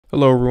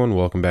Hello everyone,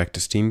 welcome back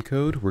to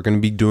SteamCode. We're going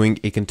to be doing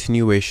a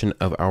continuation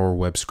of our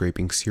web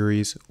scraping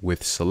series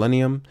with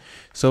Selenium.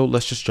 So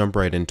let's just jump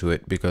right into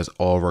it because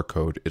all of our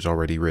code is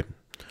already written.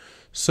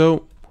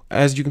 So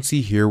as you can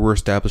see here, we're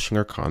establishing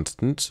our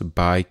constants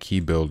by key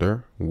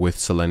builder with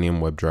Selenium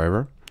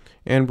WebDriver,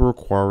 and we're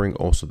requiring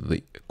also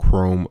the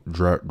Chrome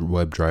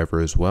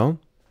WebDriver as well.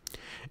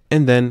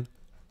 And then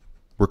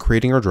we're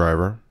creating our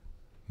driver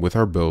with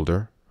our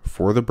builder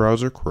for the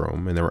browser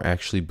Chrome, and then we're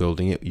actually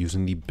building it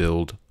using the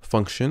build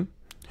function.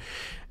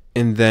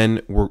 And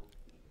then we're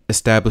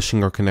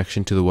establishing our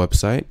connection to the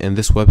website, and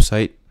this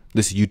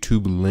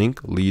YouTube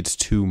link leads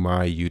to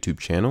my YouTube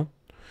channel.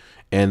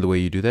 And the way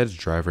you do that is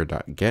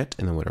driver.get,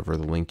 and then whatever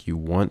the link you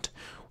want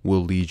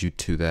will lead you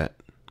to that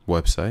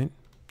website.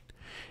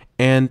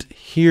 And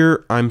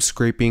here I'm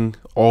scraping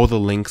all the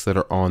links that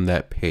are on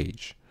that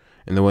page.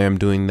 And the way I'm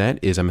doing that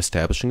is I'm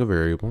establishing a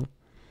variable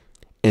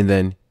and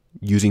then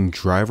using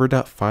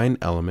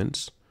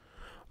driver.findElements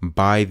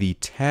by the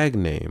tag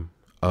name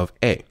of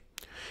A.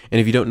 And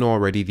if you don't know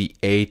already, the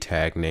A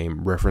tag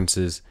name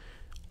references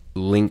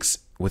links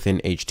within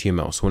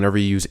HTML. So whenever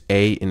you use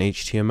A in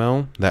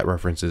HTML, that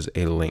references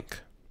a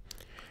link.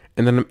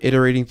 And then I'm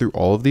iterating through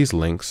all of these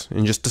links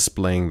and just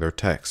displaying their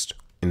text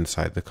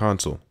inside the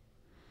console.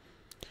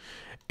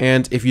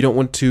 And if you don't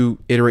want to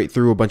iterate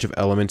through a bunch of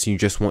elements and you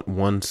just want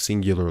one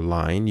singular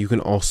line, you can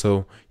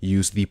also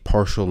use the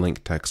partial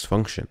link text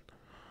function.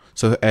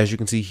 So as you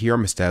can see here,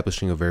 I'm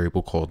establishing a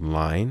variable called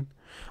line.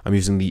 I'm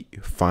using the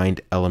find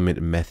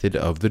element method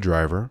of the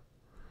driver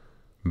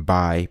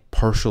by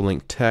partial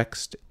link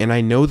text, and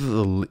I know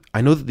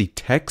that the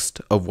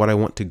text of what I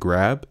want to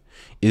grab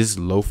is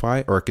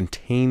lo-fi, or it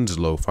contains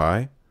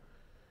lo-fi,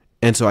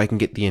 and so I can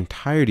get the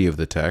entirety of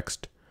the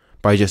text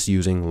by just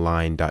using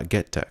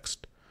line.getText.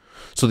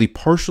 So the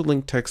partial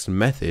link text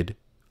method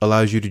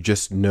allows you to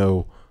just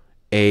know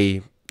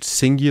a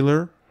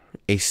singular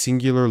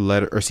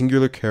letter or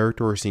singular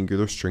character or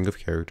singular string of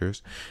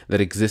characters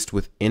that exist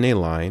within a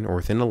line or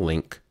within a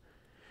link,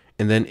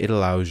 and then it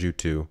allows you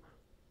to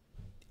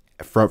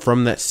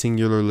from that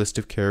singular list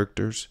of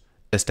characters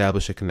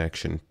establish a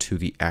connection to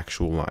the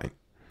actual line.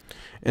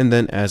 And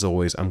then as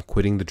always, I'm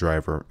quitting the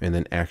driver and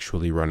then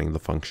actually running the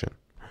function.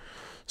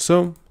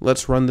 So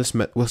let's run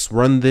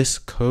this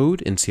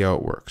code and see how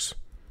it works.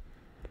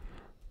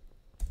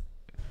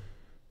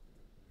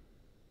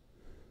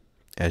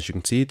 As you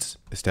can see, it's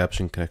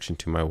establishing connection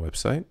to my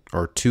website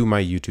or to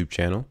my YouTube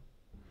channel.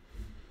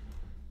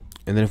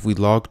 And then if we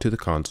log to the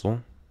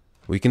console,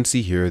 we can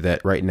see here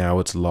that right now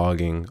it's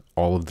logging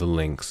all of the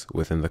links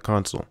within the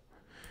console.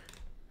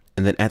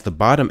 And then at the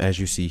bottom, as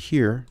you see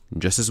here,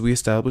 just as we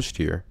established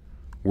here,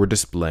 we're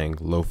displaying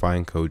lo-fi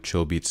encode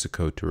chill beats to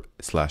code to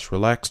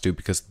 /relax to,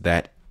 because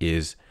that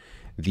is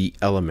the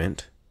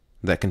element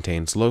that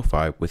contains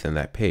lo-fi within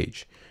that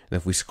page. And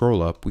if we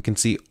scroll up, we can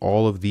see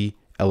all of the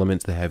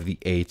elements that have the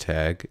A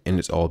tag, and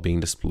it's all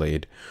being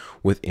displayed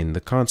within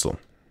the console.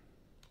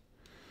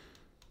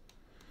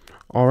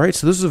 Alright,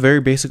 so this is a very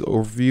basic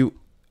overview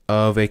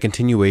of a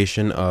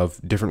continuation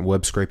of different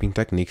web scraping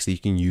techniques that you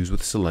can use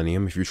with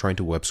Selenium if you're trying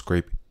to web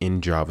scrape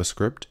in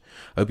JavaScript.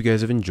 I hope you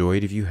guys have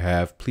enjoyed. If you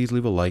have, please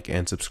leave a like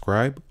and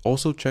subscribe.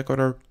 Also check out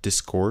our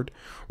Discord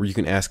where you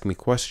can ask me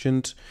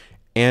questions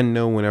and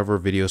know whenever a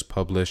video is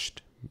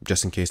published,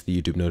 just in case the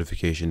YouTube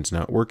notification is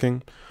not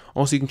working.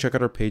 Also, you can check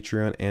out our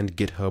Patreon and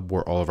GitHub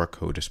where all of our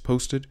code is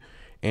posted.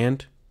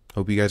 And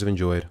hope you guys have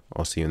enjoyed.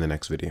 I'll see you in the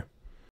next video.